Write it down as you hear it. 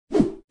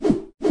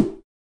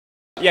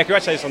Yeah,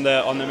 congratulations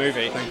on the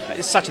movie.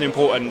 It's such an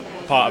important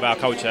part of our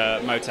culture,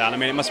 Motown. I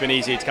mean, it must have been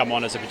easy to come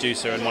on as a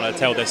producer and want to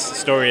tell this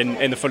story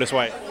in the fullest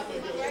way.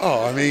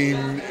 Oh, I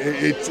mean,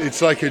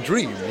 it's like a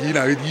dream. You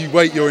know, you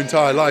wait your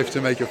entire life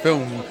to make a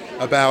film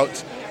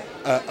about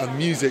a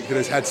music that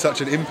has had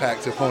such an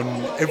impact upon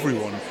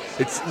everyone.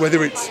 It's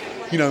whether it's,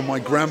 you know, my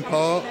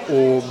grandpa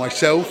or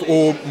myself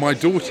or my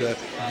daughter.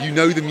 You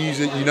know the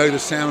music, you know the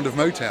sound of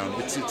Motown.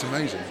 It's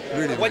amazing,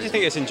 really amazing. What do you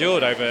think it's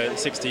endured over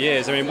 60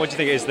 years? I mean, what do you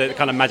think is the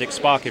kind of magic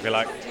spark, if you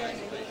like?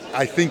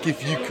 I think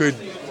if you could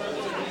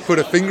put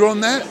a finger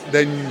on that,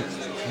 then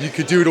you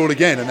could do it all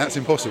again, and that's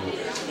impossible.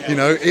 You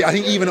know, I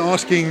think even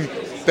asking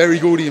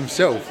Gordy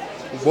himself,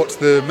 what's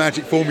the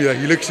magic formula?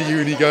 He looks at you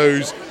and he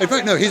goes, in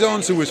fact, no, his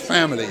answer was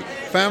family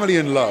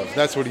and love.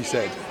 That's what he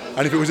said.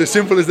 And if it was as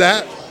simple as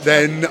that,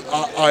 then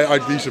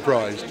I'd be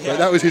surprised. But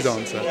that was his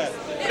answer.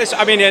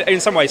 I mean,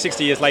 in some ways,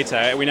 60 years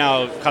later, we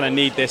now kind of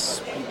need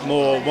this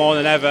more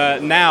than ever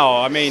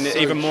now. I mean, so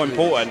even more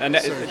important. And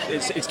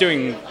it's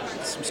doing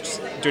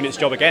its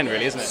job again,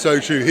 really, isn't it? So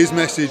true. His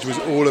message was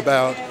all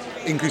about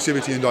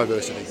inclusivity and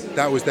diversity.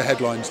 That was the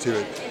headlines to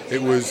it.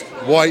 It was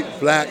white,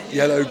 black,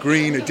 yellow,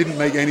 green. It didn't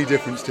make any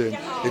difference to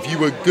him. If you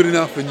were good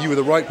enough and you were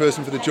the right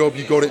person for the job,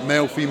 you got it.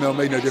 Male, female,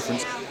 made no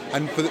difference.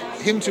 And for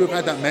him to have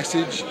had that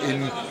message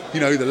in, you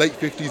know, the late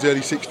 50s, early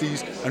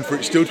 60s, and for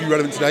it still to be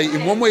relevant today,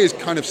 in one way it's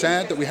kind of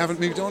sad that we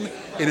haven't moved on.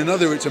 In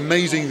another, it's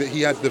amazing that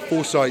he had the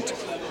foresight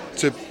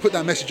to put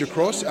that message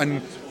across,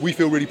 and we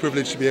feel really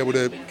privileged to be able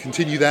to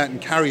continue that and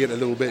carry it a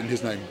little bit in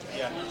his name.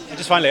 Yeah. And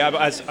just finally,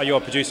 as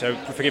your producer,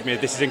 forgive me if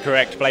this is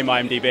incorrect, blame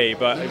IMDb,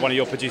 but one of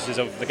your producers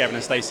of the Gavin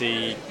and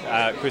Stacey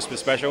Christmas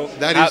special.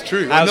 That is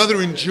true.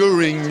 Another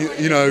enduring,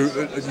 you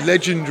know,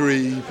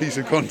 legendary piece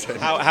of content.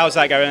 How's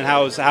that going, and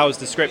how's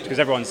the script? Because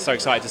everyone's so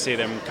excited to see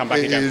them come back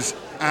again. It is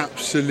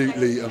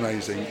absolutely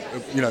amazing.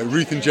 You know,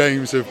 Ruth and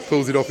James have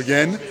pulled it off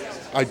again.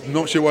 I'm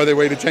not sure why they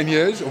waited 10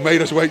 years or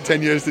made us wait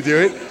 10 years to do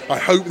it. I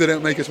hope they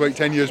don't make us wait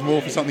 10 years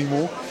more for something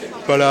more.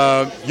 But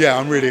yeah,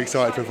 I'm really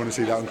excited for everyone to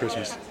see that on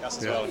Christmas.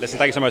 Yes, well. Listen,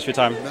 thank you so much for your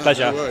time.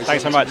 Pleasure. No worries.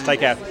 Thanks so much.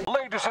 Take care.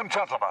 Ladies and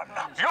gentlemen,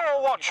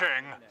 you're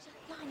watching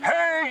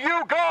Hey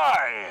You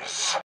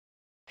Guys!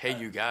 Hey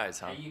You Guys,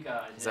 huh? Hey, you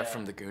guys. Is that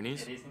from the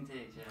Goonies? It is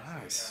indeed, yeah.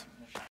 Nice.